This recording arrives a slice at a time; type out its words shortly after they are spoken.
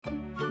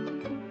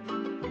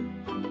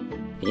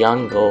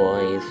Young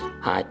boys,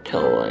 hot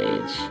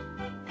toys.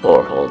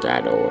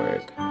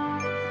 Porthole.org.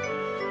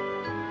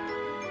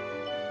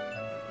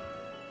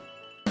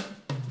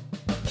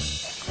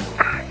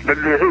 This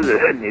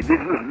is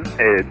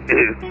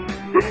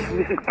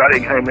Mrs.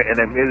 Bottingheimer, and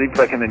I'm really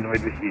fucking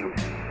annoyed with you.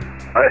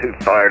 I have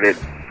farted.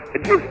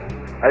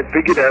 I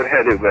figured out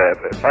how to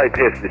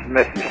bypass this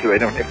message so I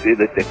don't have to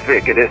let that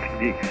faggot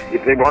ask me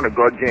if they want a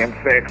goddamn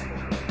fax.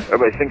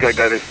 Or I think I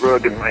got a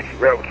frog in my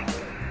throat.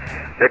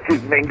 That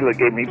kid Mengele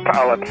gave me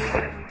polyps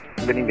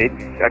when he made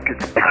me suck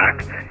his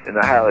cock in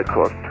the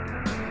Holocaust.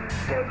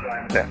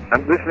 Now,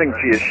 I'm listening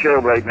to your show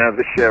right now,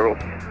 the Cheryl.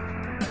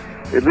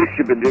 At least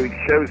you've been doing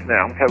shows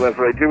now.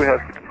 However, I do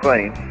have to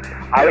complain.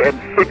 I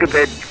am sick of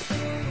it.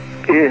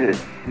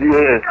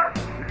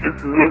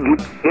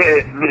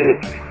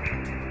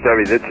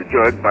 Sorry, that's a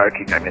dog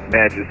barking. I'm at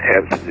Madge's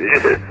house.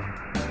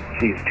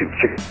 She's too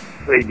chicken.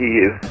 Right to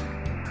you.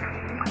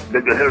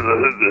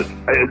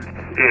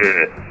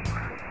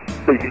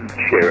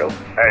 Cheryl,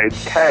 I'm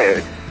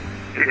tired.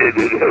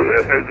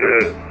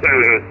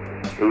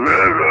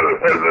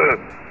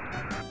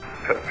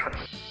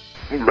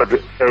 But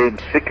I'm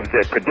sick of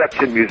that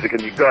production music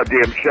and your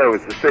goddamn show.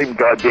 It's the same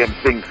goddamn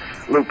thing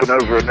looping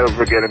over and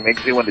over again. It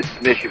makes me want to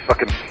smash your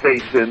fucking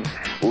face in,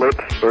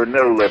 lips or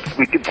no lips.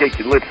 We could take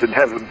your lips and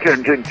have them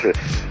turned into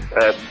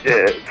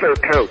fur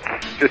coats,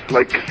 just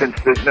like since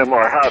there's no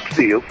more hop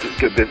seals,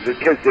 because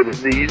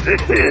of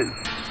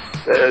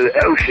the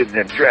ocean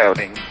and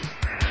drowning.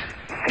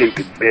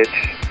 Stupid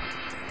bitch.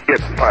 Get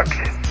fucked.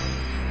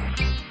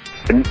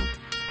 And,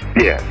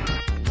 yeah.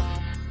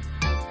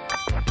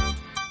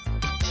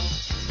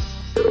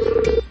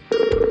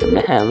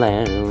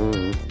 Hello.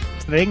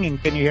 Ringing,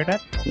 can you hear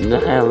that?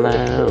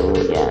 Hello,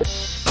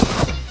 yes.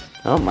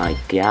 Oh my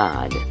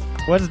god.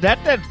 Was that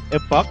an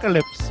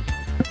apocalypse?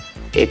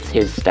 It's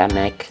his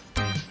stomach.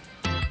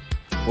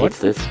 What? It's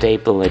the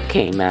staple that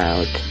came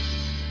out.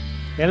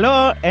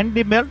 Hello,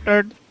 Andy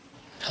Meltard.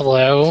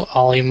 Hello,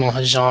 Ali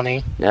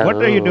Mohajani. No. What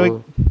are you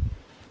doing?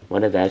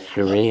 What about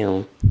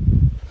Surreal?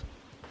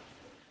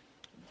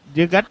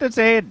 You got to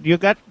say it. You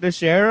got the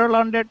Cheryl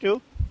on there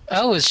too?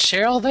 Oh, is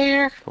Cheryl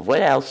there?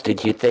 What else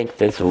did you think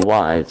this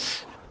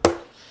was?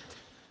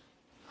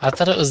 I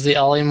thought it was the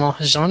Ali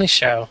Mohajani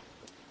show.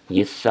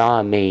 You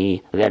saw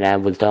me, that I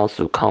was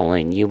also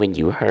calling you and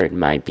you heard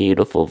my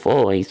beautiful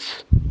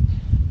voice.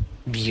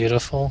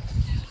 Beautiful.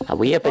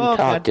 We haven't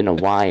talked in a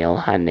while,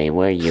 honey.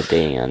 Where you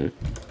been?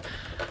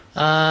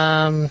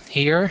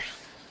 Here?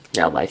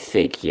 No, I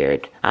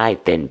figured.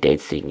 I've been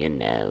busy, you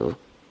know.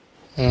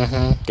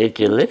 Mm-hmm. Did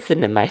you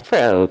listen to my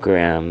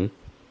program?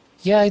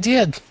 Yeah, I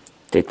did.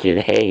 Did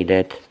you hate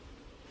it?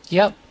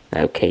 Yep.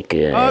 Okay,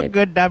 good. Oh,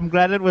 good. I'm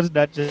glad it was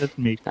not just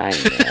me. I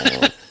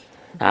know.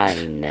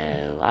 I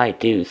know. I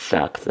do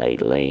suck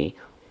lately.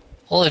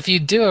 Well, if you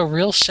do a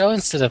real show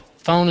instead of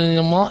phoning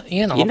them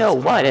in all You know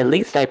the time. what? At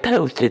least I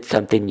posted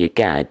something, you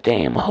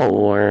goddamn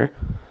whore.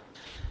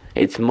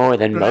 It's more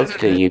than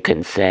most of you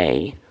can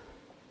say.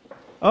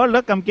 Oh,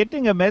 look, I'm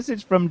getting a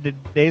message from the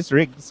Days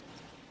Riggs.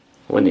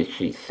 What is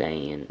she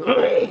saying?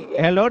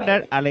 Hello,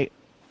 Dad Ali.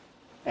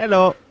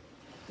 Hello.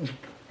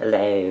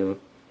 Hello.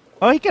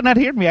 Oh, he cannot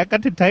hear me. I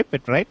got to type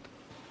it, right?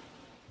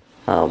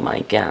 Oh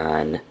my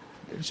god.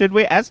 Should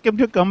we ask him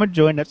to come and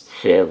join us?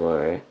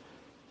 Sure.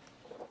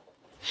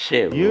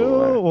 Sure.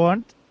 You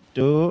want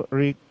to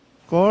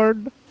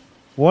record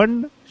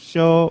one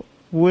show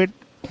with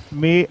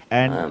me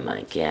and Oh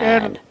my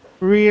god.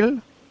 Real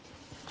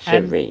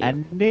and Cherie.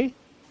 Andy?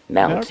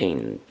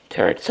 Melting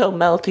turd. So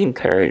melting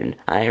turd,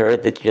 I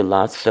heard that you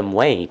lost some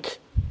weight.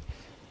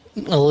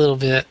 A little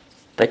bit.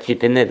 But you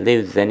didn't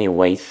lose any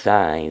waist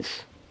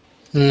size.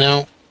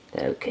 No.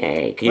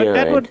 Okay, good. But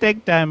that would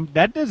take time.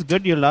 That is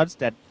good you lost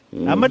that.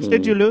 How much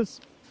did you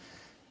lose?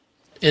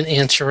 An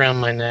inch around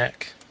my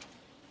neck.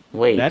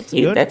 Wait, That's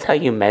good. that's how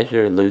you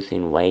measure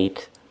losing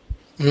weight?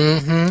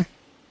 Mm-hmm.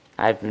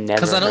 I've never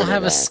Because I don't heard of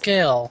have a that.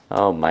 scale.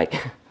 Oh my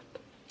god.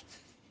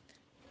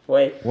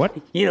 Wait, What?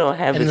 you don't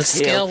have And a the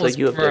scale, scale so was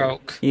you have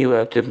broke. To, you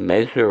have to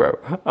measure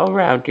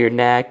around your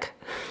neck.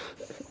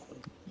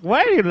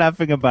 Why are you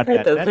laughing about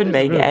That that? doesn't is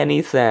make rude.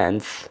 any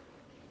sense.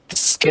 The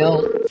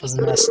scale was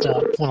messed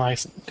up when I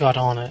got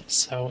on it,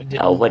 so it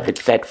didn't Oh, what, work.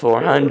 it's at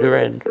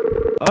 400?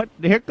 Oh,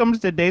 here comes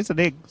the Days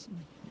Riggs.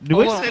 Do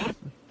we Hello. say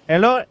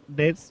hello,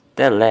 Days?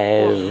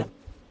 Hello.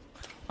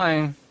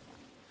 Hi.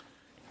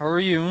 How are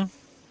you?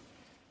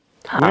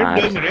 Hot.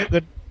 We're doing really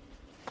good.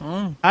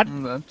 Oh, Hot.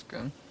 that's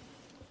good.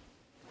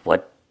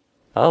 What?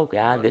 Oh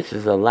god, this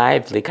is a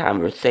lively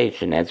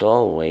conversation as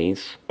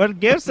always. But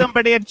give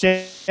somebody a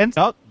chance.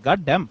 Talk.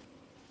 Goddamn.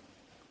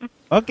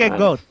 Okay,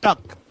 go.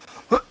 Talk.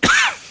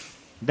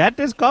 That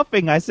is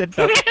coughing. I said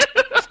talk.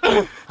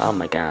 Oh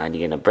my god,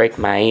 you're gonna break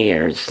my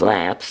ears,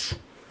 Slaps.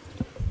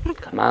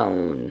 Come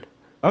on.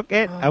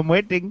 Okay, I'm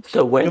waiting.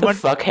 So where You the want-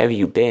 fuck have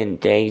you been,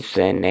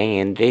 Jason,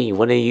 Andy?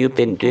 What have you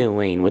been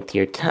doing with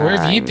your time? Where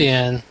have you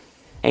been?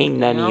 Ain't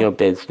none of Yeah. your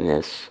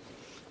business.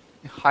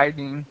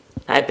 Hiding.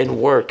 I've been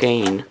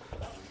working.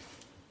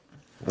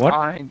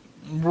 What?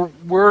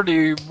 Where do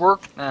you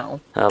work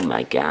now? Oh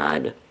my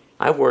god.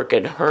 I work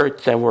at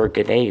Hertz, I work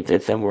at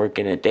Avis, I work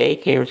in a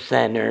daycare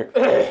center,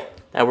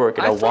 I work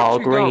at I a thought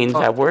you got Walgreens,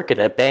 fi- I work at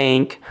a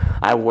bank,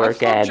 I I work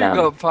thought at you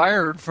got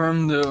fired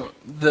from the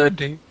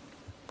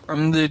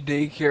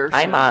daycare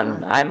I'm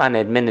center. on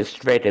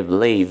administrative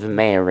leave,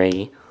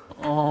 Mary.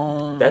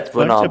 That's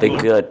what Bunch all of the bull-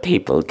 good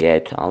people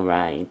get,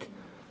 alright.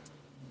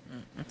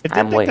 Is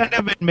I'm it the wait- kind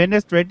of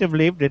administrative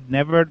leave that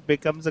never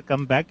becomes a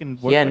comeback in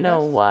work? You with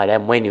know us? what?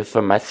 I'm waiting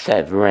for my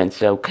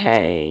severance,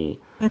 okay?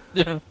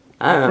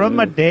 From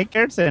a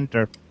daycare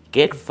center.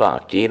 Get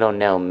fucked, you don't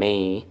know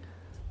me.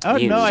 Oh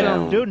You no, I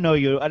don't. do know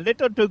you. A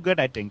little too good,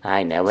 I think.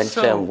 I know, and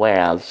So- somewhere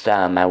else,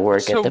 I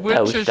work so at the which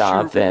is post your-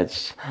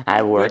 office.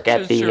 I work which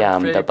at is the your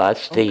the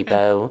bus okay.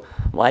 depot.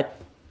 What?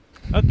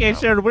 Okay,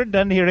 sir, we're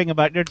done hearing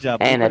about your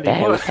job. And at the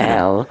People leave.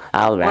 hotel.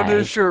 Alright. What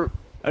is your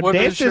what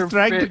Dace is your is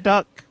trying to fa-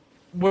 talk.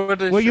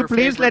 what is Will you your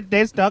please favorite- let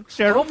Dace talk,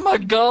 sir? Oh my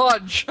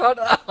God! Shut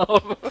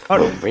up. For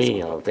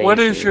real, thank What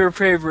is you. your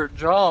favorite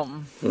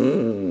job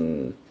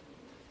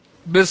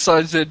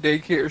besides the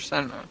daycare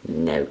center?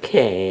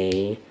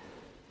 Okay.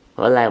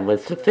 Well, I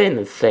was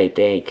finna say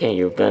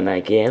daycare, but I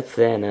guess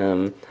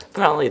then,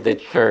 probably the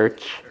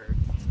church.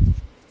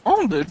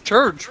 Oh, the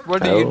church.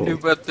 What do you Oh.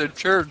 do at the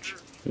church?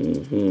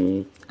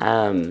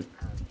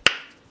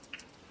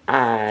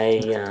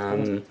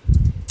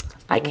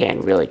 I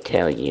can't really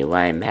tell you.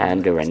 I'm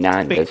under a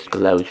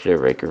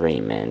non-disclosure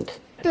agreement.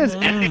 Does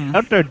Andy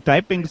out there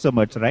typing so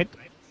much, right?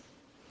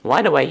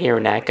 Why do I hear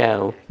an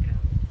echo?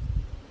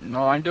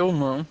 No, I don't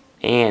know.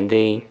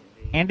 Andy.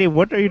 Andy,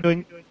 what are you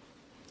doing?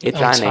 It's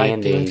I'm on typing.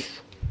 Andy's.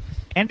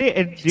 Andy, do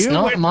It's you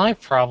not my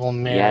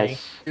problem, Mary.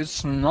 Yes.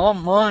 It's not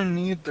mine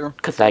either.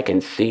 Because I can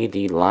see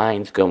the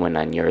lines going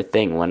on your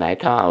thing when I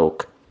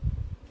talk.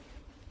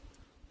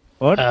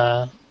 what?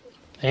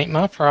 Ain't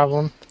my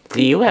problem.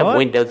 Do you have What?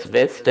 Windows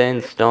Vista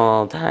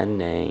installed,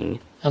 honey?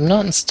 I'm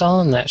not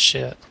installing that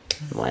shit.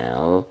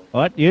 Well,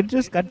 What? You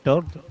just got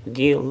told.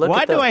 do you look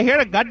Why at the... do I hear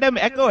a goddamn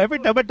echo every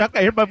time I talk?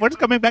 I hear my words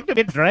coming back to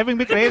me. It's driving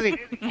me crazy.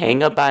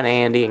 Hang up on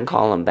Andy and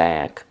call him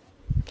back.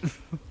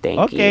 Thank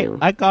Okay, you.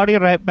 I call you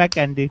right back,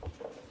 Andy.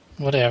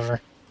 Whatever.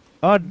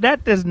 Oh,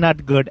 that is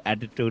not good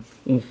attitude.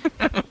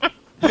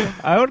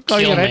 I would call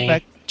Kill you right me.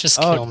 back. Just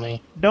Oh. kill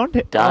me. Don't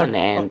hit. Done oh,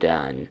 and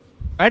done.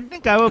 I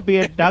think I will be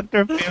a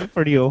Dr. Phil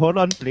for you. Hold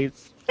on,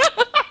 please.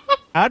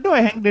 How do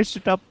I hang this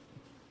shit up?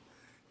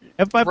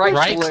 If I Right. push-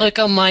 Right click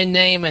on my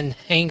name and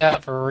hang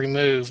up or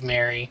remove,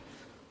 Mary.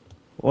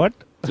 What?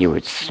 You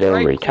were so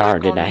Right click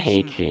retarded, on I his-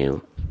 hate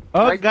you.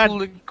 Oh right God!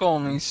 click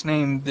on his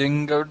name,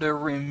 then go to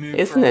remove.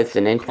 Isn't from this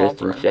an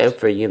interesting conference. show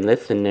for you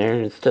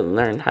listeners to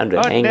learn how to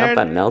Oh, hang up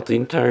there- a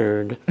melting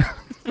turd?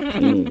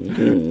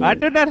 Mhm. I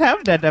do not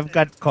have that. I've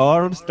got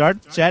call, start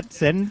chat,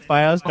 send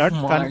file, start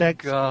Oh my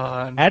contacts.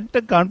 God. At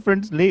the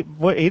conference, leave.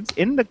 Well, it's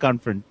in the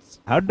conference.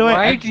 How do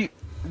I?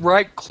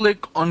 Right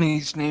click on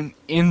his name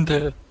in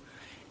the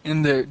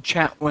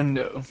chat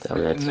window. So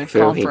that's in the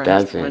true, he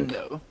conference doesn't.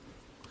 window.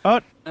 Oh,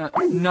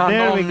 Not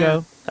there on we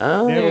go.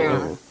 Oh.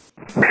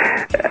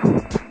 There.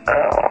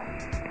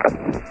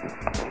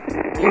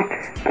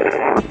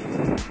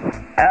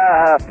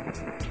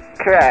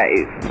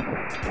 Christ.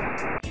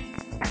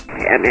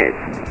 Damn it.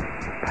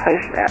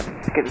 Push that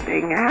fucking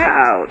thing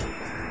out.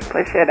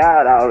 Push it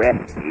out already.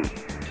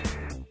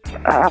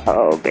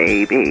 Oh,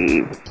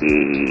 baby.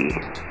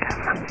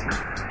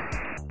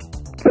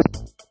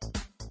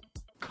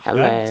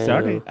 Hello. I'm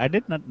sorry, I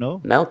did not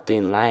know.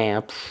 Melting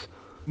lamps.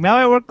 Now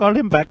I will call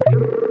him back.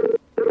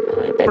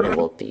 I bet it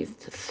will be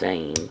the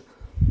same.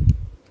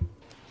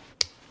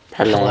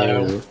 Hello.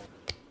 Hello.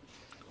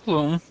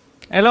 Hello.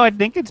 Hello, I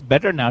think it's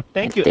better now.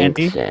 Thank you, I think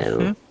Andy.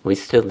 so. We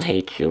still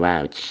hate you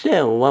out.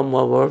 So, one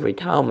more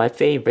overall, my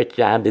favorite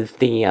job is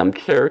the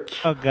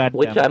church, Oh, goddamn.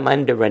 which I'm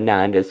under a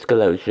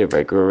non-disclosure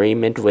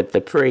agreement with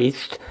the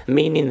priest,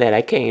 meaning that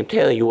I can't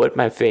tell you what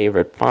my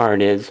favorite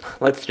part is.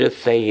 Let's just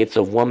say it's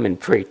a woman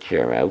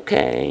preacher,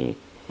 okay?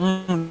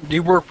 Do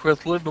you work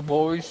with little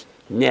boys?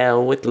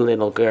 No, with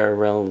little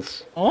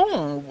girls.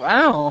 Oh,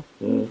 wow.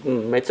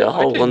 It's a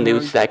whole didn't new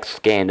know- sex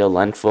scandal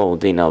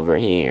unfolding over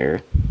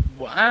here.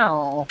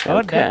 Wow.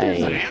 Oh, that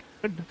Okay.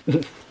 is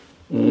good.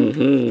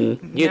 You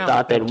Yeah,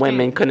 thought that okay.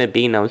 women couldn't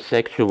be no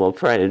sexual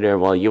predator.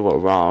 Well, you were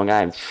wrong.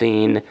 I've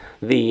seen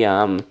the,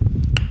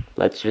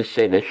 let's just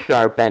say the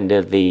sharp end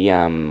of the,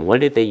 what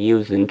did they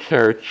use in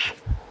church?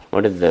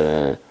 What are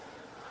the,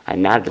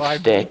 not a Bible?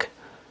 stick.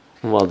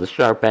 Well, the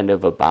sharp end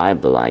of a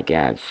Bible, I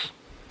guess.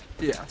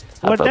 Yeah.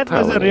 Well, Of a that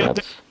was a real good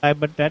prolapse. guy,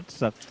 but that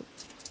sucked.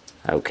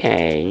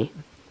 Okay.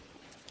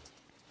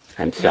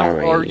 I'm Now,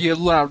 sorry. are you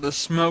allowed to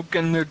smoke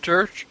in the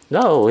church?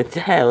 No, it's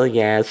hell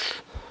yes.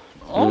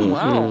 Oh,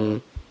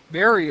 wow.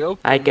 Very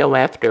open. I go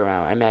after her.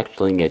 I'm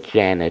actually a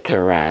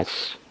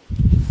janitoress.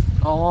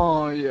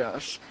 Oh,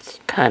 yes. It's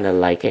kind of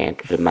like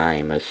Aunt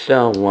Jemima.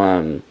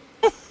 So,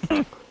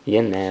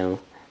 you know,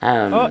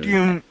 Oh, Do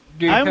you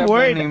I'm have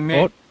worried. any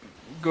Oh,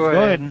 go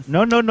go ahead. ahead.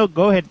 No,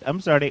 go ahead. I'm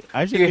sorry.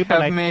 I should Do you be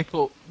have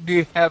polite. Do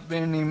you have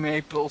any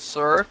maple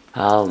syrup?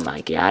 oh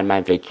my god,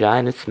 my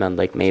vagina smelled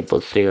like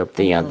maple syrup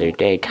the other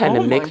day, kind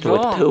Oh of my mixed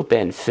with God. poop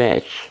and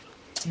fish.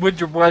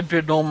 Would you wipe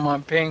it on my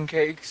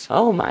pancakes?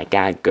 Oh my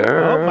god,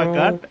 girl. Oh my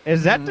god.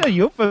 Is that a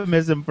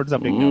euphemism for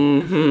something?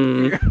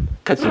 Mm-hmm.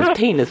 Because his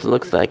penis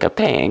looks like a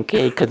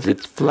pancake because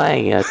it's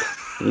flat.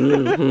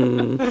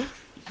 Mm-hmm.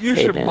 You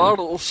Hey, should then.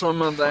 bottle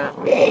some of that.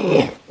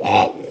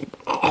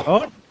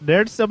 Oh,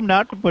 there's some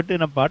now to put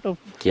in a bottle.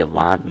 You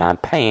want my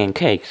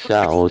pancake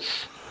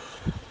sauce?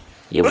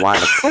 You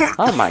want it?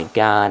 Oh my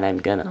god, I'm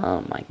gonna.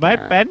 Oh my My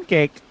god.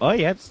 pancake. Oh,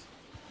 yes.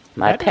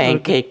 My that is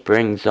pancake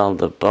brings all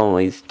the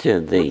boys to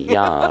the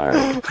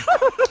yard.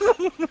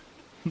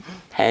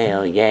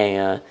 Hell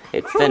yeah,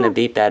 it's gonna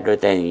be better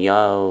than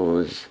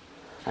yours.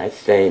 I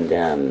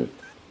said,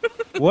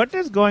 What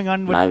is going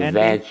on with my Andy?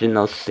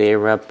 vaginal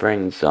syrup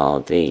brings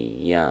all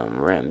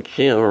the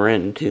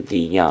children to the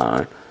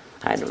yard.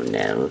 I don't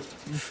know.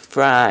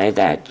 Fry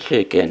that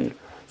chicken.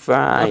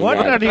 Fry What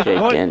are that you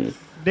chicken.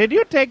 Did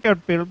you take your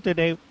pill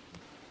today?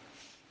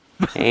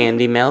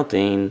 Andy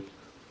Melting,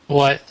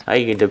 What? are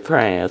you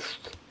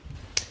depressed?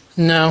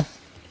 No.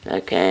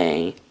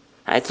 Okay.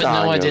 I But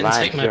saw no, I in your didn't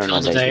live take my journal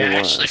pill that today. you I were.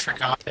 actually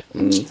forgot it.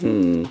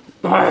 Mm-hmm.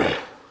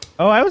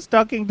 Oh, I was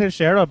talking to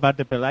Cheryl about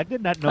the pill. I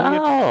did not know you.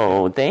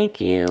 Oh, thank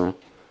you.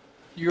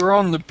 You're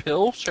on the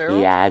pill,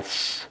 Cheryl?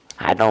 Yes.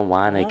 I don't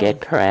want to Oh.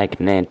 get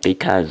pregnant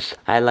because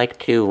I like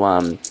to,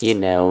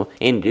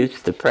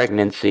 induce the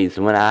pregnancies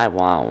when I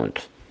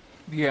want.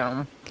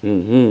 Yeah.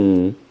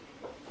 Mm-hmm.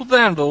 Well,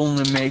 that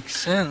only makes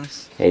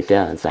sense. It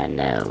does, I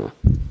know.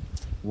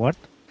 What?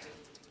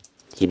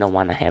 You don't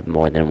want to have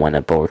more than one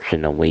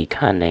abortion a week,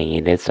 honey.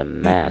 It is a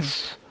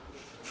mess.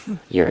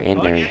 Your Oh, yes,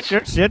 innards,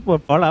 your shit will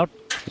fall out.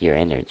 your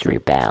innards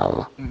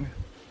rebel.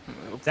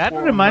 That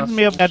Poor reminds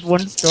me of muscles. that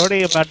one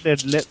story about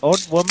the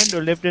old woman who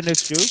lived in a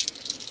shoe.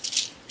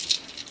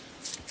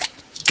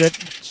 That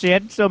she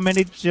had so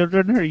many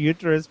children, her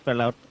uterus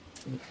fell out.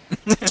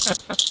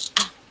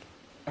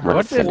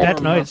 What is that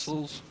Poor noise?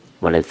 muscles.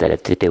 What does that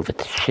have to do with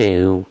the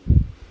shoe?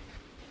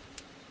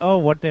 Oh,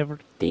 whatever.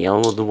 The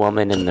old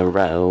woman in the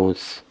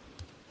rose.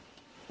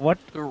 What?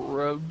 The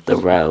road. The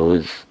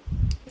rose.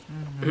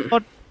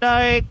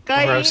 Đời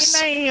cây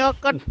Gross. này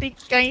có tí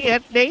cây ở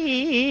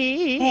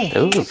đây.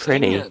 Ooh,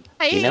 pretty. it.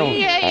 You know,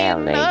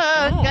 Allie.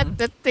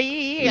 Có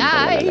tí Go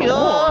ai Go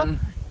vô. on.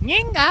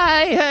 Những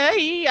ai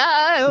hay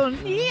ai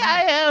ní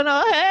ai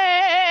nó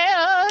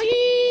hay.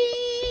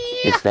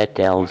 Is that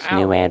Dell's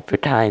new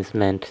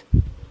advertisement?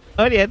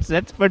 Oh yes,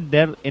 that's for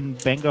Dell in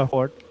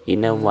Bangalore. You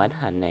know what,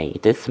 honey?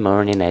 This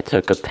morning I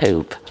took a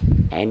poop,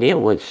 and it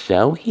was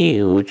so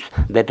huge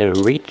that it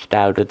reached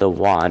out of the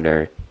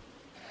water.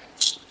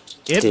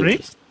 It Dude.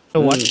 reached the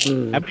what?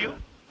 Mhm. Have you?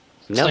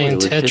 No, Playing it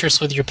was Tetris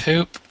just... with your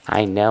poop.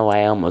 I know,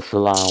 I almost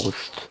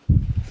lost.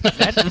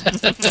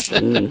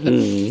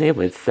 It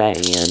was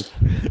sad.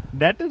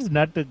 That is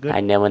not a good.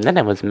 I know, and then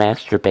I was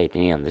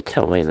masturbating on the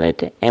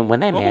toilet, and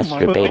when I Oh my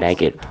masturbate, I God.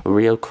 get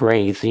real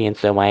crazy, and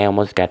so I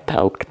almost got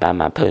poked by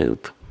my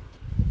poop.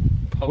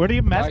 Were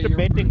you By your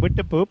masturbating with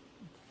the poop?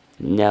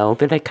 No,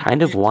 but I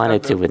kind of You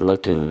wanted have to. It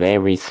looked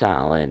very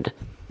solid.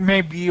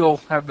 Maybe you'll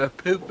have a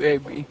poop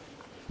baby.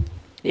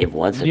 It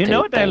was a You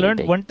know poop what I learned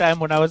baby. one time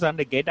when I was on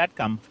the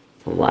gay.com?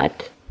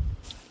 What?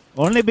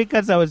 Only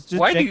because I was just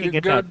Why do checking you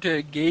it go out.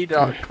 to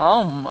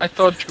gay.com? I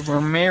thought you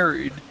were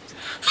married.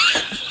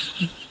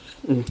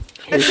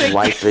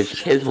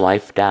 His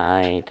wife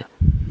died.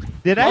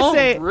 Did I Oh,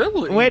 say?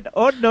 really? Wait.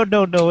 Oh no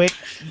wait.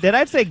 Did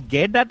I say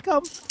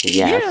gay.com?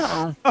 Yes.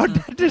 Yeah. Oh,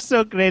 that is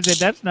so crazy.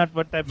 That's not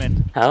what I meant.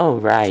 Oh,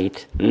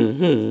 right.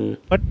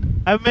 Mm-hmm. But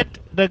I meant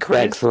the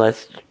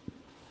Craigslist.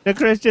 the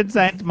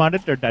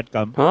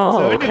ChristianScienceMonitor.com. Oh,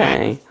 So anyway,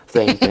 okay.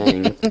 Same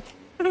thing.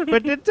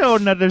 but it's a whole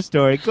nother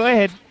story. Go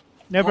ahead.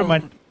 Never Oh.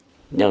 mind.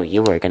 No,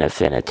 you were gonna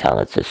finna tell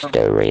us a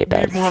story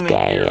about We wanna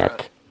hear Scat.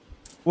 it.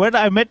 Well,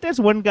 I met this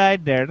one guy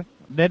there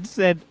that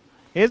said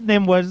his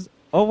name was,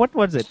 oh, what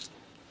was it?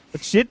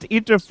 Shit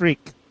Eater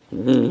Freak.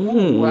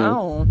 Mm-hmm.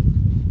 Wow.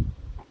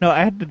 No,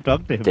 I had to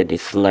talk to him. Did he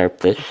slurp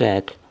the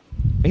shit?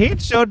 He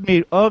showed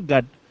me, oh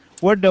God.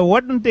 Well, the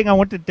one thing I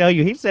want to tell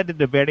you, he said at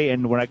the very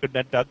end when I could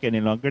not talk any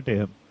longer to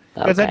him.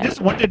 Because I Okay.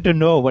 just wanted to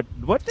know what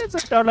is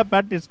it all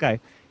about this guy.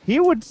 He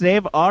would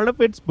save all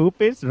of its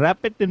poopies, wrap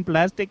it in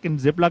plastic and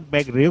Ziploc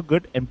bag real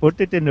good, and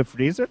put it in the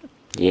freezer.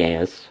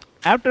 Yes.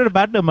 After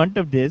about a month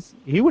of this,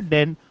 he would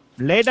then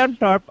lay down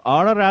tarp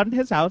all around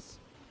his house,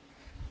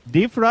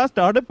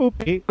 defrost all the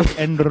poopy,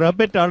 and rub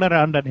it all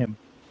around on him.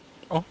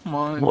 Oh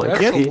my, What?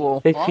 that's a little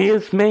hot.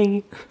 Excuse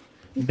me.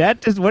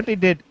 That is what he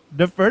did.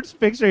 The first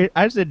picture,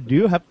 I said, do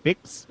you have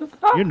pics?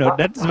 You know,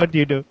 that's what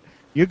you do.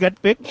 You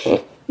got pics?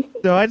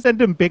 So I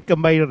sent him pic of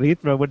my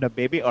urethra with a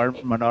baby arm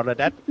and all of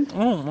that.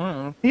 Oh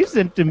man. He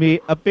sent to me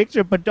a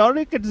picture, but all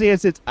you can see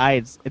is his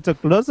eyes. It's a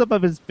close-up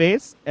of his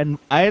face and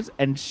eyes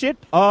and shit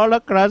all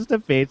across the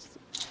face.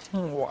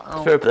 Oh,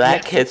 wow. For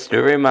Black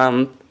History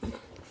Month.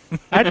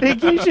 I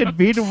think he should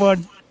be the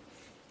one.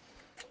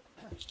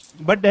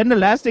 But then the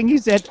last thing he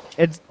said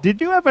is,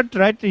 did you ever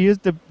try to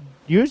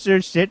use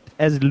your shit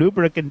as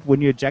lubricant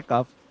when you jack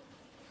off?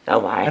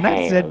 Oh, I And have.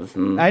 I said,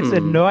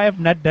 Mhm. no, I have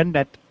not done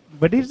that.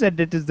 But he said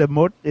it is the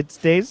more it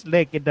stays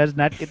slick, it does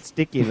not get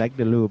sticky like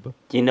the lube.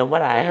 You know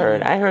what I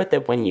heard? I heard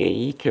that when you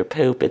eat your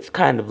poop, it's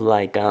kind of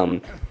like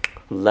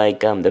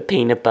the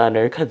peanut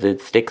butter, 'cause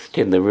it sticks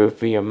to the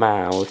roof of your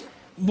mouth.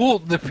 Well,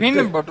 the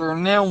peanut butter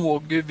now will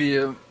give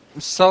you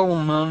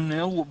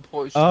salmonella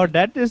poisoning. Oh,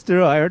 that is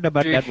true. I heard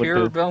about Did you that one hear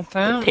too. about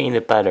that?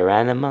 Peanut butter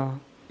animal.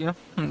 Yeah.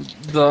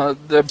 The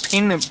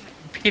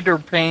Peter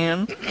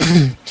Pan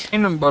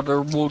peanut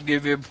butter will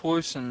give you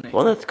poisoning.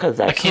 Well, that's 'cause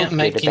I can't pooped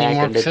make it any back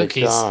more into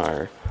cookies. the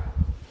jar.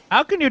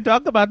 How can you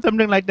talk about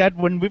something like that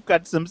when we've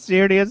got some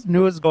serious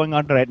news going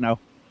on right now?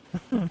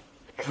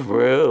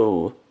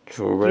 True.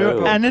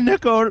 Anna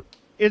Nicole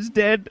is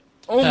dead.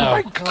 Oh my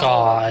Oh, god.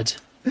 God.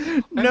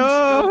 I'm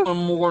No, still in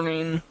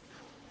mourning.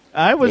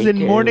 I was Me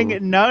in morning too.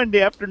 and now in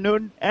the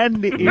afternoon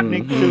and the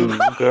evening too.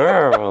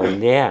 Girl,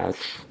 yes.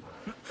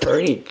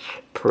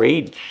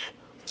 Preach.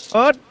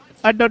 Oh,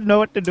 I don't know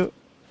what to do.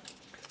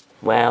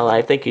 Well,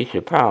 I think you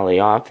should probably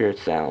off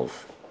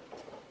yourself.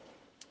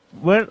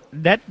 Well,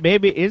 that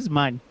baby is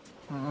mine.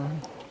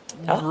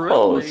 Oh,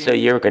 Really? so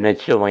you're gonna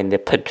join the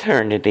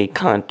paternity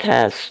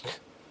contest.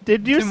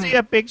 Did you Tim- see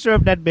a picture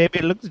of that baby?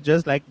 It looks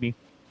just like me.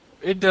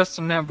 It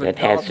doesn't have a That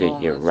has dot a on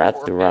its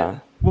urethra.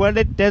 forehead. Well,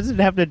 it doesn't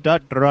have the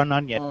dot drawn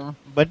on yet. Oh.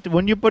 But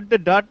when you put the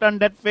dot on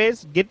that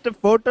face, get the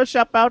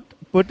Photoshop out,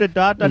 put a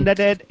dot on that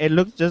head, it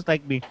looks just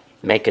like me.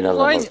 Make it a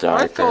Well, little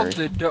darker.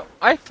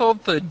 I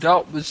thought the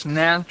dot was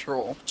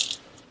natural.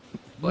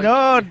 Like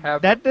No, you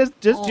have- that is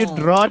just you Oh.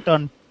 draw it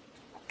on.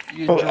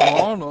 You draw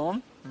it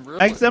on. Really?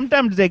 Like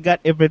sometimes they got,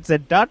 if it's a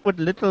dot with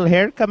little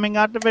hair coming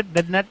out of it,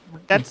 then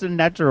that's a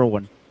natural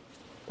one.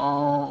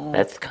 Oh.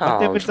 That's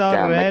called it's all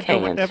red or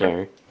cancer.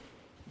 whatever?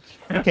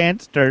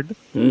 Cancer.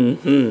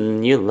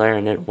 You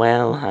learn it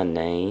well,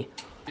 honey.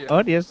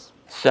 Oh, yes.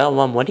 So,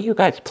 what are you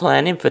guys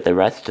planning for the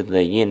rest of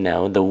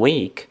the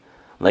week?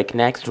 Like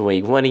next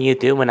week, what are you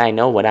doing? I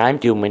know what I'm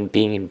doing,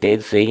 being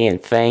busy and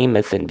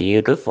famous and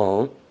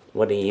beautiful.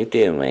 What are you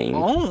doing?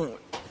 Oh,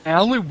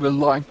 Allie would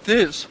like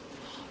this.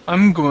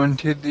 I'm going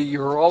to the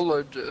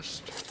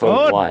urologist. For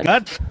Oh, what?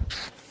 God.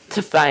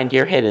 To find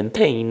your hidden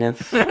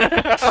penis.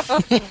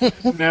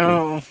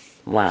 No,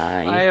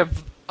 Why?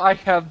 I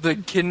have the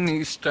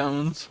kidney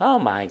stones, Oh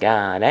my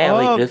god,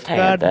 Allie Oh, just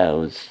had God.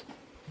 those.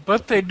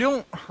 but they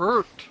don't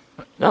hurt.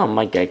 Oh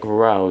my god,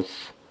 gross.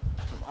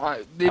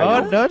 They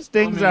Oh, don't- those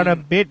things I are a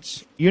mean,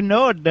 bitch. You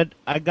know that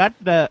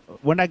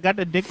when I got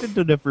addicted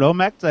to the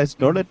Flomax, I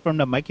stole it from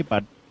the Mikey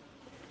Pod.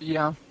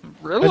 Yeah,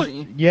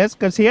 really. Yes,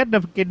 because he had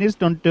the kidney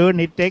stone too, and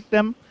he'd take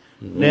them.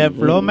 The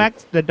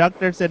Flomax, the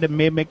doctor said it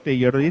may make the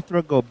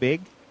urethra go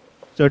big,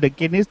 so the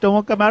kidney stone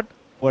will come out.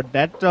 Well,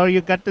 that's all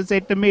you got to say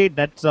to me.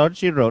 That's all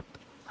she wrote.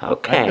 That's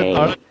Okay.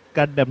 all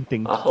goddamn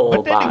things. A whole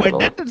But anyway, bottle.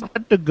 that is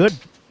not too good.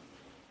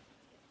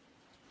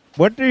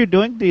 What are you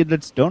doing to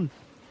that stone?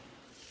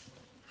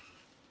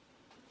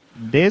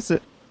 This,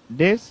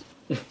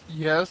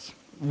 Yes.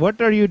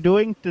 what are you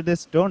doing to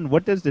this stone?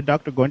 What is the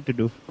doctor going to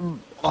do?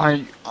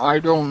 I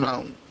don't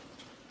know.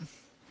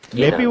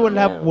 You Maybe don't we'll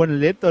have know. one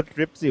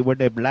lithotripsy where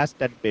they blast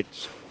that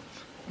bitch.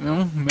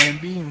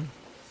 Maybe.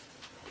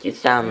 You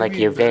sound like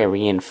you're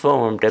very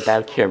informed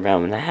about your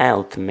own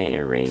health,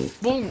 Mary.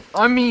 Well,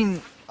 I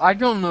mean, I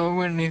don't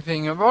know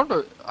anything about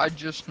it. I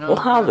just know. Well,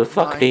 how the that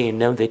fuck do you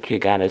know that you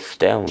got a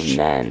stone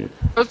then?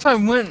 Because I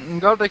went and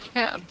got a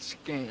CAT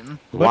scan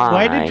But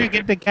why did you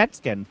get the CAT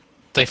scan?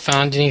 They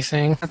found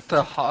anything? at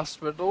the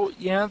hospital.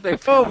 Yeah, they Oh,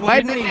 found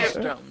why kidney did you-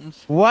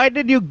 stones. Why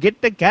did you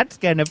get the CAT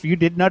scan if you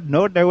did not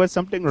know there was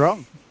something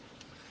wrong?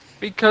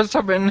 Because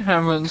I've been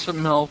having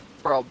some health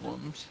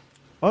problems.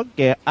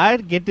 Okay, I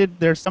get it.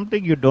 There's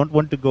something you don't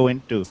want to go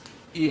into.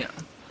 Yeah.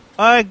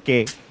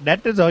 Okay,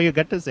 that is all you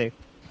got to say.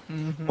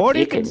 Or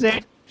you You can can-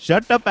 say,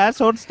 shut up,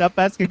 asshole, stop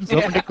asking so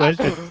many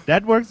questions.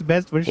 That works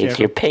best for Is Cheryl.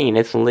 your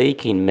penis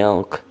leaking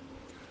milk?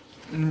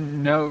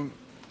 No.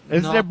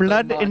 Is not there that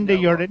blood I in the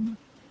know of. urine?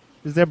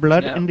 Is there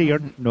blood No. in the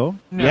urine? No?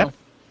 No. Yeah?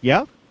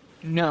 Yeah?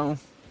 No.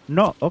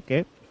 No,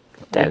 okay.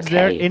 Is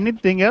there Okay.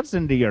 anything else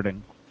in the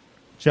urine?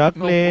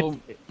 Chocolate? Well,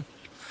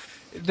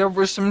 there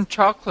was some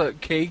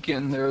chocolate cake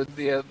in there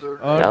the other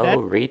day. Oh, Oh,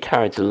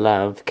 retards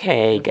love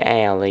cake,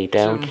 Allie,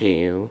 don't So-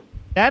 you?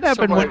 that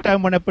happened so one I-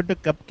 time when I put a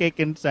cupcake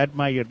inside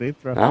my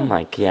urethra. Oh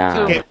my So god.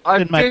 Okay. I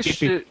in my fished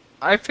pee-pee. it.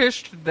 I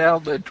fished it out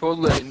of the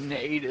toilet and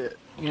ate it.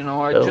 You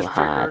know, I So just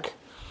hot. figured,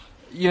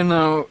 you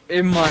know,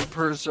 it might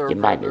preserve You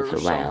might it or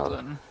as well.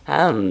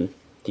 something.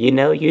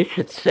 You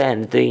should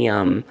send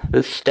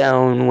the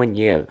stone when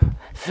you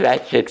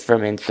fetch it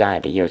from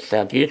inside of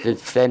yourself. You should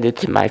send it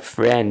to my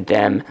friend,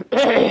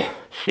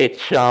 Shit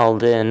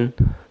Sheldon.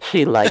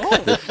 She likes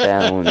the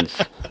stones.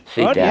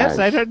 She Oh, does. yes,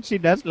 I heard she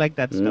does like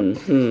that stuff.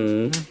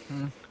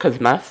 Mm-hmm. 'Cause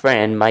my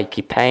friend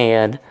Mikey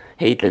Pan,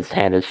 he just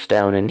had a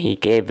stone and he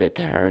gave it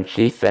to her and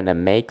she finna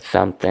make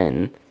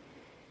something.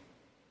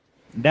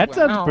 That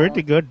sounds Wow.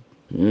 pretty good.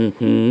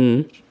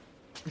 Mm-hmm.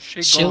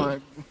 She She'll-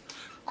 gonna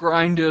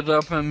grind it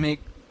up and make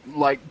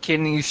like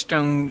kidney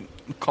stone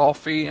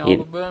coffee out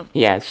You- of it.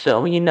 Yeah,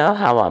 so you know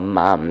how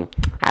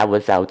I I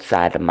was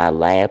outside of my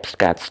labs,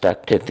 got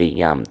stuck to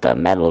the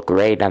metal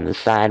grate on the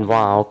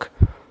sidewalk.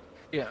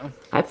 Yeah.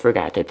 I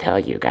forgot to tell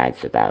you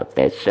guys about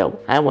this, so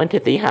I went to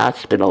the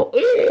hospital.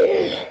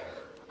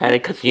 And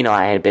because,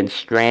 I had been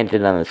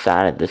stranded on the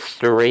side of the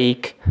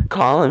street,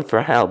 calling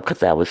for help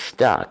because I was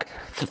stuck.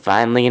 So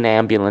finally an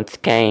ambulance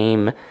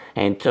came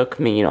and took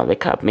me, they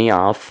cut me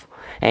off.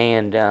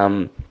 And,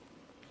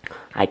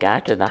 I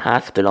got to the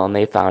hospital and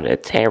they found a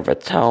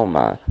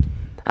teratoma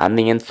on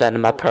the inside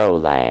of my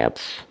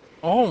prolapse.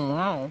 Oh,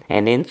 wow.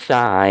 And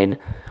inside,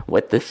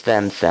 with the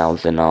stem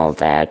cells and all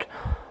that,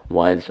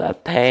 was a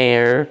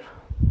pair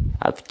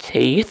of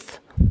teeth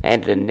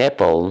and a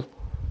nipple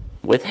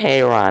with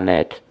hair on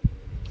it.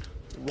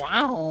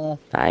 Wow.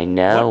 I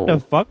know. What the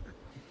fuck?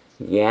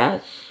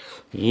 Yes.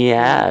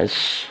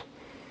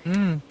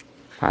 I'm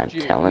Did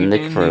you telling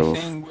the eat truth.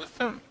 anything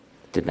with it?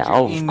 Did Did I?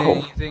 you Of eat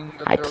course. anything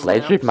with I their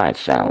pleasured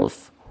lamps?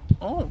 myself.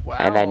 Oh, wow.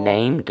 And I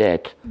named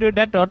it. Do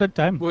that all the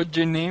time. What'd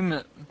you name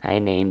it? I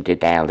named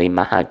it Ali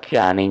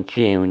Mahajani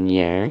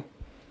Jr.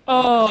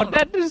 Oh,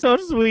 that is so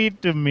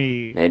sweet to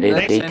me. It is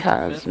That's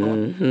because,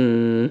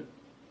 sentimental.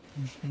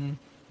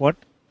 What?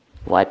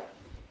 What?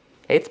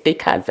 It's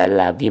because I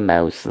love you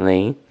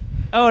mostly.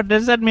 Oh,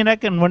 does that mean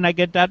when I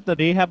get out the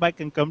rehab, I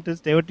can come to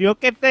stay with you?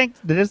 Okay, thanks.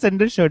 This is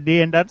the show,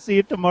 D, and I'll see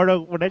you tomorrow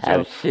when I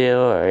show. Oh,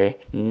 sure.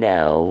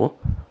 No.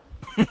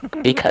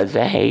 Because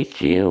I hate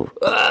you.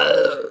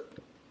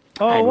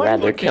 Oh, I'd what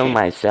rather would kill you-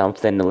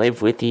 myself than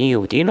live with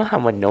you. Do you know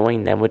how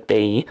annoying that would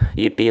be?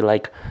 You'd be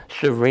like,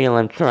 Surreal,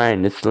 I'm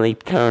trying to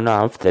sleep, turn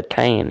off the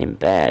tan in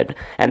bed.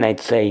 And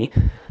I'd say,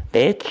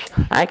 bitch,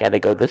 I gotta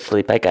go to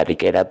sleep, I gotta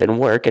get up and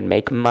work and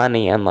make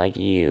money unlike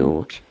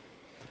you.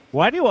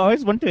 Why do you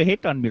always want to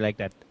hate on me like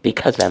that?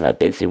 Because I'm a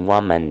busy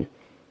woman.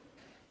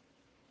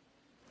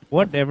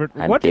 Whatever.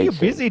 I'm What are you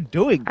busy. busy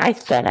doing? I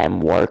said I'm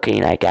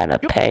working, I gotta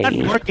You're pay. not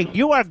working.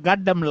 You are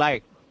goddamn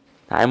lying.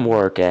 I'm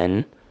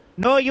working.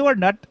 No, you are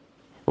not.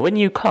 When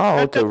you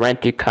called to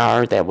rent a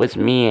car, that was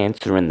me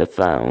answering the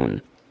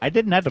phone. I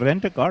did not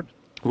rent a car.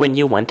 When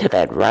you went to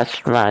that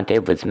restaurant,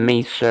 it was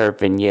me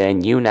serving you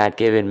and you not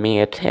giving me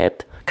a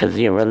tip 'cause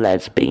you're a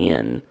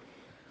lesbian.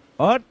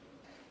 What?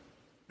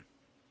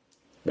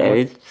 That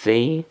is,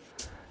 see?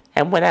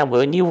 And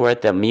when you were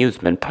at the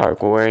amusement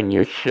park wearing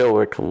your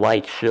short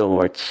white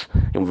shorts,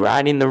 and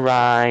riding the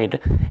ride,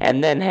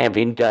 and then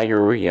having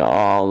diarrhea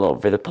all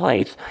over the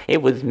place,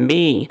 it was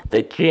me,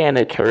 the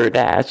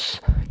janitoress,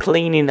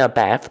 cleaning up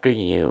after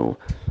you.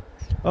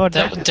 Oh,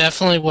 That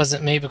definitely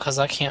wasn't me because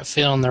I can't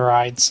fit on the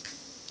rides.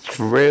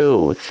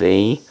 True,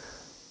 see?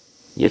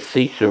 You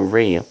see,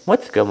 Cherie,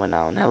 what's going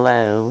on?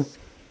 Hello?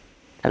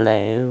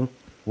 Hello?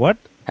 What?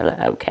 Hello?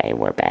 Okay,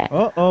 we're back.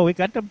 Oh, we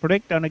got a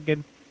breakdown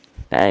again.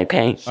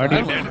 Okay. Are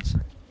you Silence.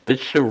 But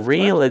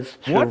surreal is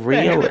What the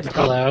hell surreal. is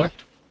Hello?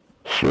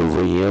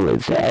 Surreal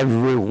is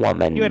every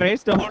woman. You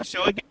erased the whole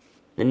show again?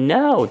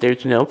 No,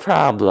 there's no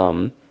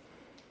problem.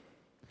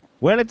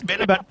 Well, it's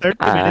been about 30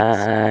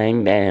 minutes.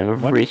 I'm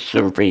every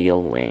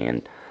surreal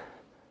one.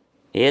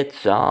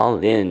 It's all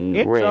in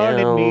It's real. all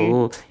in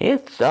me.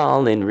 It's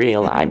all in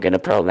real. I'm gonna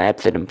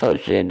prolapse it and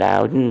push it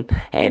out,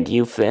 and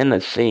you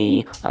finna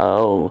see.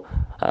 Oh.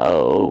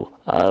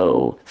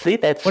 See,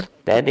 that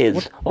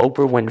is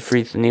Oprah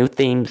Winfrey's new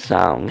theme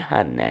song,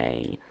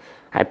 honey.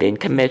 I've been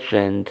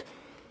commissioned.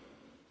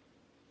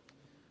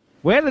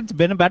 Well, it's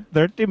been about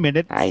 30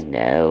 minutes. I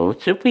know.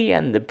 Should we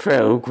end the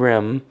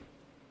program?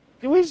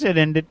 We should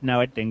end it now,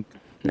 I think.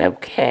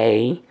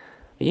 Okay.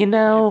 You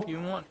know, If you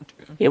want to.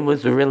 it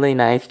was really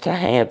nice to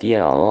have you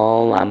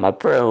all on my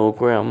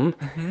program.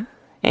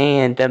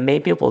 And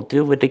maybe we'll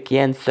do it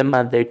again some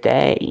other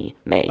day.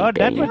 Maybe. Oh,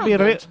 that would be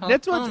that's how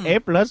that was come. A++.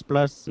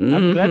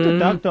 I'm glad to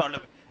talk to all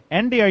of you.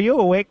 Andy, are you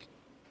awake?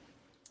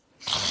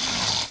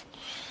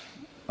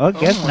 Oh,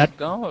 guess Oh my not.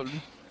 god.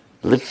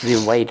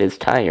 Lifting weight is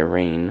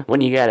tiring. When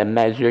you gotta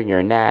measure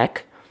your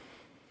neck.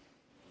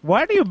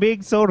 Why are you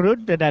being so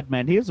rude to that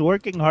man? He's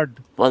working hard.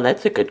 Well,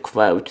 that's a good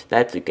quote.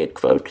 That's a good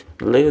quote.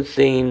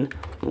 Losing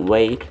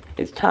weight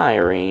is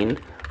tiring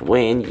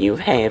when you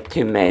have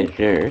to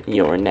measure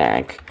your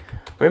neck.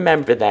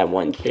 Remember that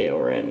one,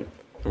 children.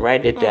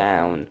 Write it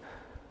down.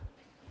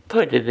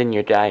 Put it in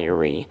your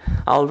diary.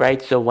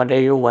 Alright, so what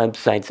are your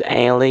websites?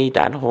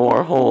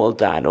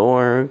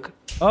 alley.whorehole.org.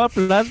 Oh,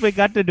 plus we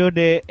got to do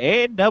the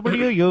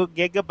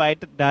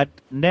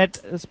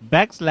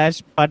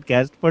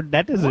awugigabyte.net/podcast for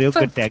that is real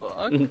good tech.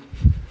 Fuck.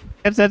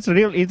 That's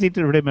real easy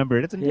to remember,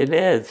 isn't it? It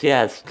is,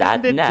 yes.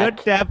 Isn't it .net.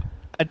 good to have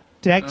a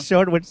text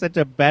short with such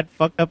a bad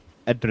fucked up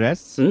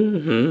address?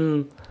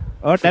 Mm-hmm.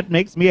 Oh, that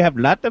makes me have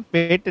lot of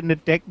faith in the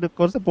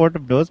technical support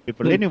of those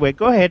people. Anyway,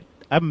 go ahead.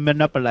 I'm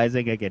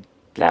monopolizing again.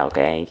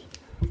 Okay.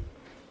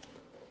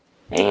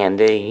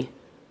 Andy.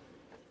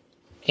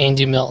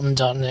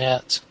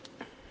 AndyMilton.net.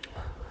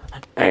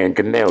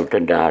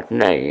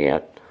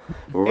 AndyMilton.net.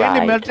 Right.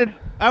 Andy Melton,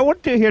 I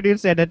want to hear you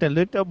say that a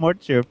little more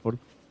cheerful.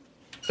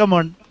 Come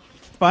on.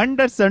 Find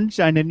the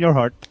sunshine in your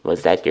heart.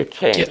 Was that your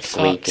chair Get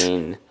fucked.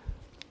 squeaking?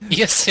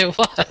 Yes, it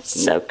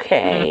was.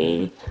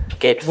 Okay.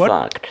 Get What?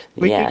 fucked.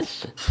 We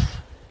Yes.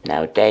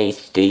 Now,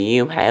 Dace, do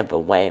you have a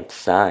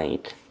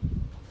website?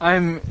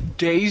 I'm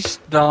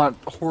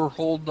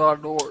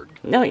dace.whorehole.org.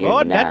 No, you're Oh,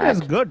 not. that is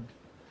good.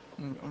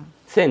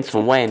 Since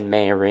when,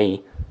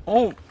 Mary?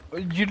 Oh,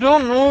 you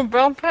don't know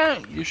about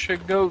that? You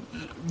should go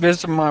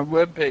visit my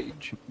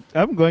webpage.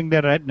 I'm going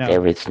there right now.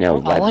 There is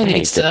no All I need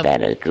webpage at to-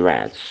 that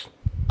address.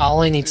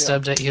 Ollie needs to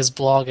update his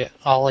blog at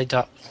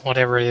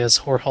whatever it is,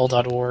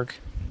 whorehole.org.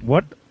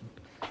 What?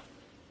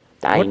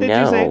 I What did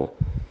you say? know.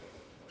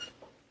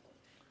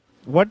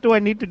 What do I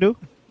need to do?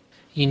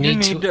 You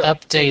need to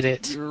update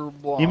it. Your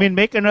blog. You mean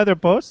make another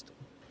post?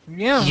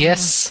 Yeah.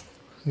 Yes,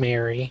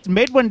 Mary.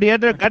 Made one the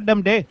other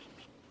goddamn day.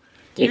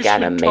 You You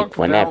gotta should make talk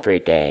one about- every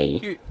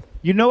day.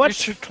 You know You what?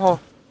 should talk.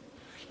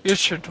 You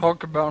should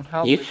talk about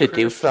how You the should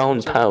do phone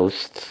Christians-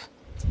 posts.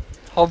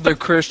 How the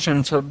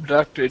Christians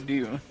abducted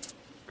you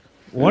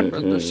What? for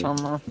the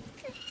summer.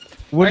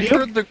 Would I you?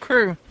 heard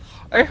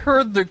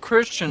the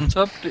Christians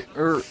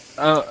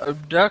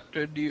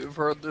abducted you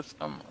for the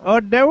summer. Oh,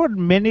 there were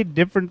many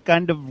different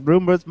kind of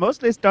rumors,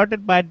 mostly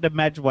started by the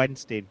Madge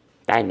Weinstein.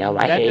 I know,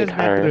 I That hate is not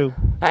her. true.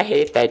 I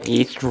hate that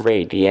East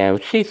Radio.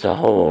 She's a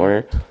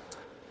whore.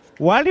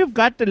 While you've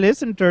got the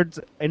listeners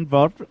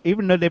involved,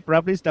 even though they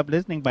probably stopped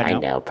listening by I now,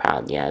 know,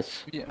 probably,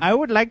 yes. I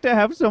would like to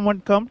have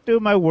someone come to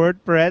my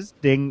WordPress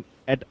thing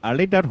at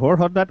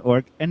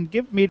ali.whorehole.org and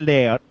give me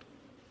layout.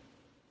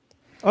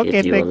 Okay,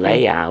 Give you a thank you.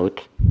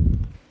 layout.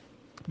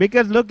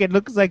 Because look, it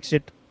looks like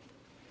shit.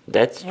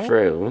 That's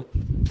true.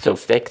 So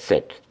fix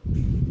it.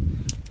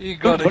 You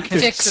gotta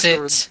Fix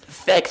consider. it.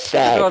 Fix You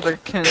it. gotta,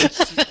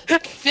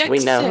 Fix We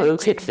know who it.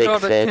 could you fix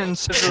gotta it.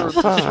 consider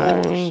the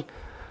Fine. source.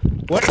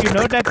 What, you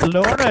know that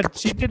Laura,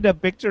 she did a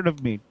picture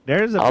of me.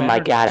 There's a Oh my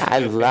better- god, I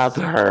love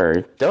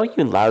her. Don't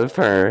you love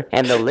her?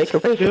 And the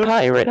Licorice Dude.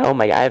 Pirate, oh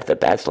my god, I have the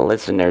best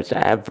listeners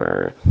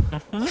ever.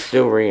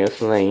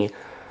 Seriously.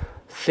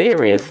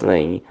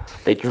 Seriously.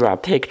 They draw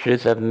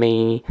pictures of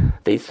me.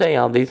 They say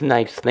all these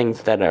nice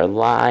things that are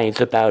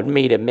lies about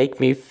me to make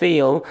me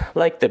feel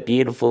like the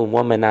beautiful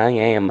woman I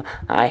am.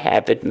 I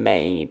have it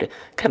made.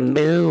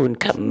 Kamoon,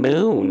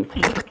 kamoon.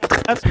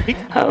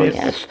 Speaking of Oh this,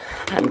 yes.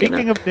 I'm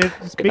speaking gonna, of this,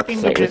 speaking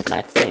of play this, with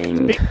my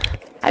thing. speak-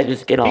 I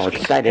just get all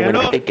excited when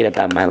I'm thinking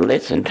about my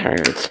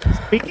listeners.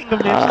 speaking of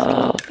this,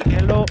 Oh.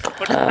 hello,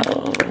 put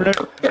down,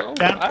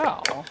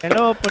 Wow.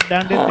 hello, put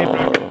down this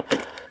paper.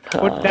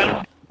 Put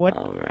down, what?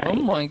 Oh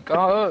Alright. my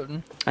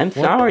god. I'm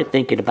sorry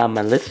thinking about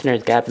my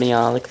listeners got me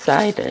all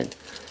excited.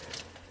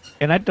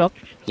 Can I talk?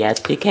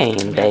 Yes, you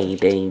can,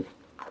 baby.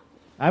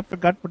 I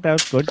forgot what I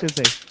was going to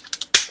say.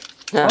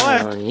 Oh,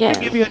 I yeah.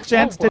 give you a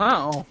chance Oh, to.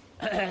 wow.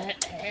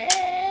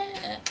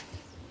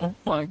 Oh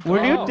my god.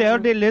 Will you tell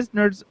the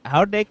listeners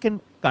how they can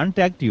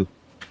contact you?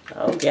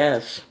 Oh,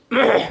 yes.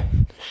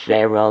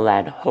 Cheryl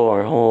at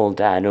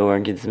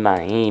whorehole.org is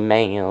my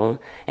email.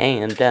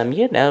 And,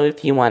 you know,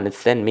 if you want to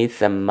send me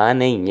some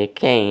money, you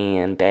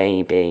can,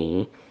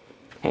 baby.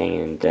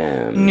 And,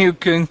 You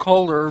can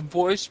call her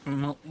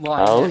voicemail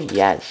line. oh,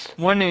 yes.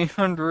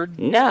 1-800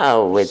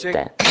 No, it's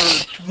the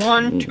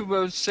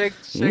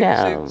 1-206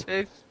 No.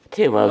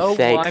 206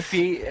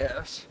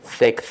 OYPS.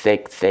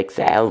 666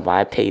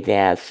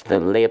 LYPS, the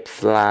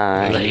lips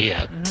line.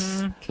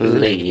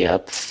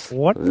 Lips.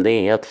 What?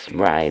 Lips,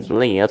 right.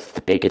 Lips. The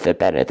bigger the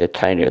better, the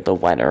tighter the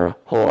wetter.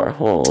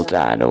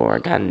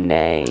 Whorehole.org,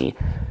 honey.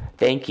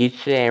 Thank you,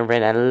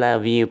 Sharon. I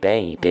love you,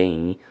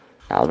 baby.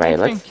 Alright,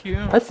 Thank you.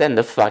 let's end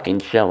the fucking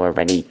show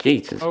already.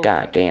 Jesus Okay.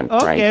 goddamn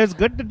Christ. Okay, it's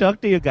good to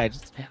talk to you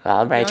guys.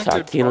 Alright, Yeah, talk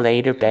good to you talk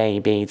later, to you.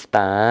 babies.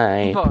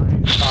 Bye.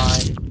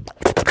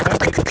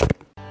 Bye.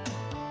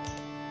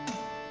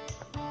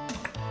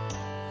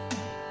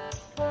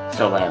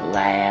 So at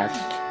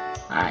last,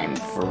 I'm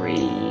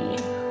free.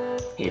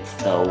 It's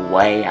the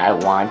way I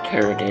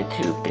wanted it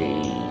to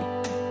be.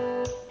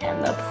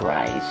 And the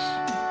price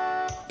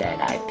that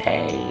I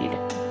paid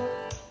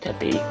to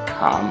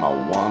become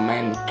a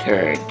woman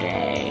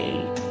today.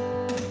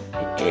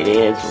 It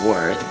is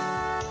worth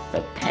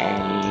the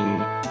pain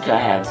to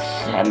have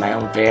my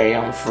own very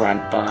own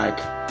front butt.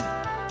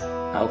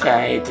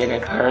 Okay, it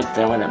didn't hurt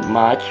doing it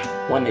much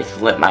when they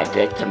slit my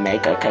dick to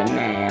make a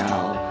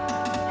canal.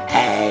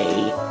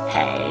 Hey,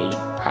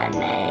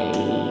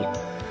 honey.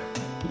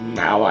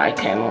 Now I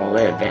can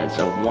live as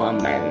a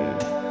woman.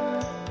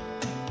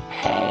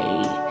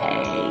 Hey,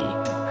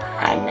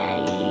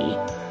 honey.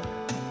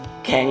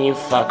 Can you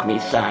fuck me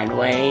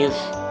sideways?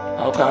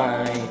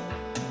 Okay.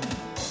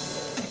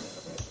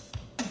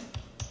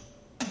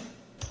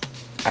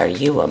 Are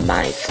you a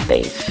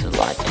MySpace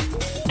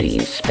slut? Do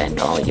you spend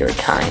all your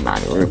time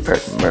on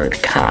Rupert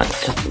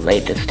Murdoch's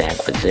latest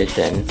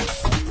acquisition?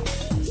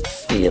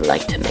 Do you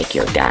like to make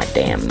your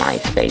goddamn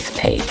MySpace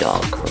page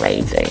all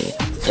crazy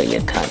so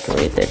you can't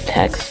read the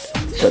text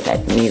so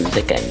that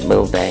music and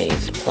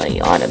movies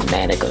play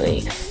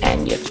automatically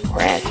and you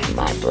crash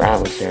my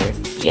browser?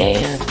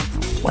 Yeah?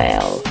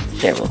 Well,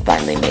 Cheryl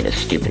finally made a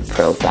stupid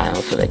profile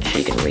so that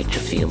she can reach a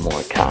few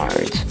more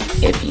cards.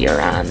 If you're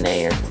on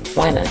there,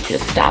 why not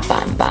just stop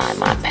on by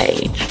my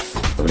page?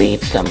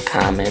 Leave some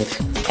comments,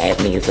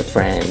 add me as a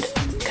friend,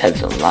 cause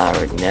the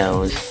Lord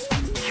knows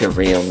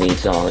Cheryl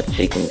needs all that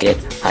she can get,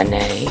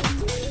 honey.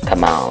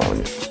 Come on,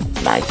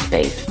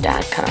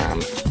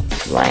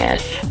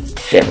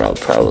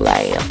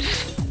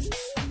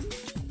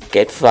 myspace.com/CherylProlapse.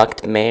 Get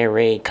fucked,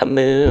 Mary. Come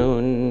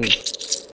on.